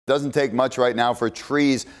Doesn't take much right now for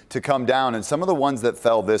trees to come down, and some of the ones that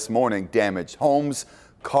fell this morning damaged homes,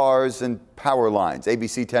 cars, and power lines.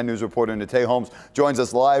 ABC 10 News reporter Natay Holmes joins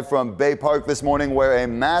us live from Bay Park this morning, where a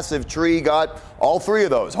massive tree got all three of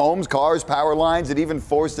those: homes, cars, power lines. It even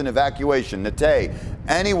forced an evacuation. Natay,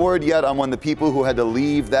 any word yet on when the people who had to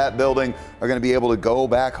leave that building are going to be able to go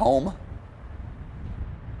back home?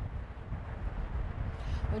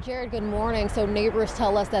 Well, Jared, good morning. So neighbors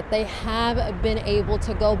tell us that they have been able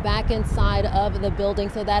to go back inside of the building,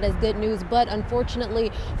 so that is good news. But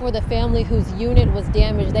unfortunately for the family whose unit was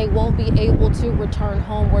damaged, they won't be able to return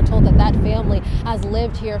home. We're told that that family has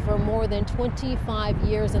lived here for more than 25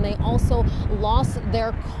 years, and they also lost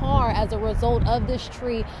their car as a result of this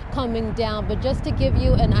tree coming down. But just to give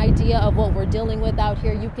you an idea of what we're dealing with out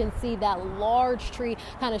here, you can see that large tree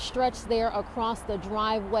kind of stretched there across the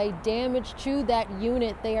driveway, damage to that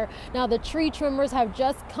unit there. Now, the tree trimmers have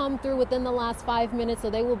just come through within the last 5 minutes, so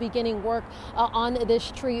they will be beginning work on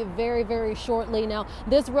this tree very, very shortly. Now,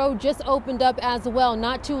 this road just opened up as well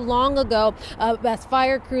not too long ago, as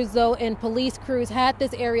fire crews, though, and police crews had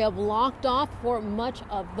this area blocked off for much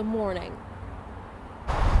of the morning.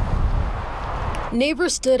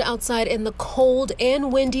 Neighbors stood outside in the cold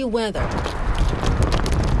and windy weather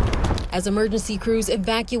as emergency crews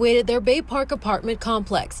evacuated their Bay Park apartment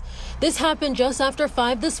complex. This happened just after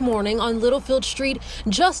 5 this morning on Littlefield Street,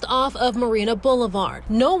 just off of Morena Boulevard.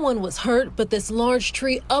 No one was hurt, but this large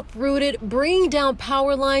tree uprooted, bringing down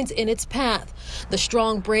power lines in its path, the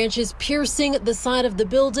strong branches piercing the side of the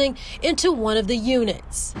building into one of the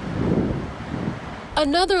units.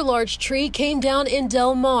 Another large tree came down in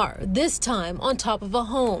Del Mar, this time on top of a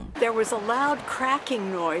home. There was a loud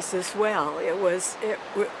cracking noise as well. It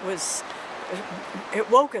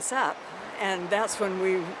woke us up, and that's when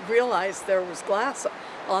we realized there was glass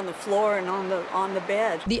on the floor and on the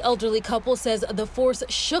bed. The elderly couple says the force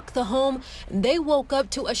shook the home, and they woke up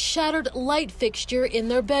to a shattered light fixture in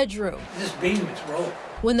their bedroom. This beam is broke.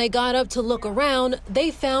 When they got up to look around,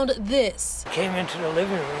 they found this. Came into the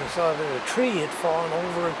living room and saw that a tree had fallen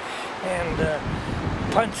over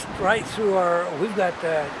and punched right through we've got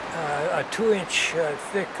a 2-inch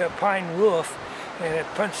thick pine roof, and it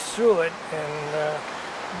punched through it and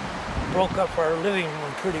broke up our living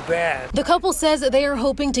room pretty bad. The couple says they are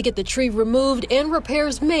hoping to get the tree removed and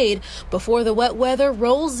repairs made before the wet weather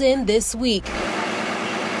rolls in this week.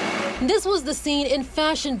 This was the scene in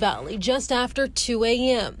Fashion Valley just after 2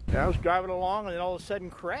 a.m. I was driving along and then all of a sudden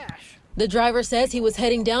crash. The driver says he was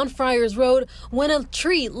heading down Friars Road when a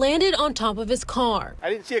tree landed on top of his car. I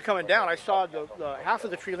didn't see it coming down. I saw the half of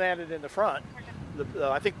the tree landed in the front.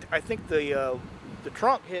 I think the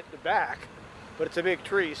trunk hit the back, but it's a big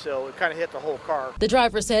tree, so it kind of hit the whole car. The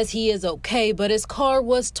driver says he is okay, but his car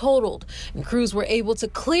was totaled, and crews were able to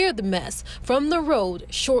clear the mess from the road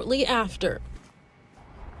shortly after.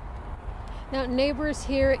 Now, neighbors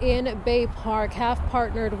here in Bay Park have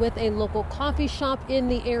partnered with a local coffee shop in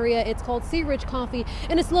the area. It's called Sea Ridge Coffee,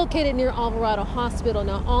 and it's located near Alvarado Hospital.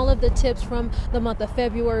 Now, all of the tips from the month of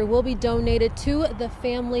February will be donated to the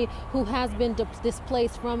family who has been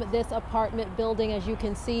displaced from this apartment building. As you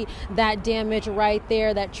can see, that damage right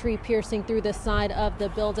there, that tree piercing through the side of the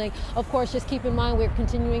building. Of course, just keep in mind we're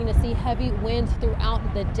continuing to see heavy winds throughout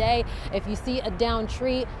the day. If you see a downed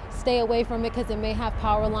tree, stay away from it because it may have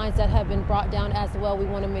power lines that have been brought down as well. We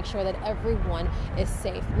want to make sure that everyone is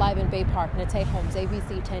safe. Live in Bay Park, Natay Holmes,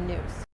 ABC 10 News.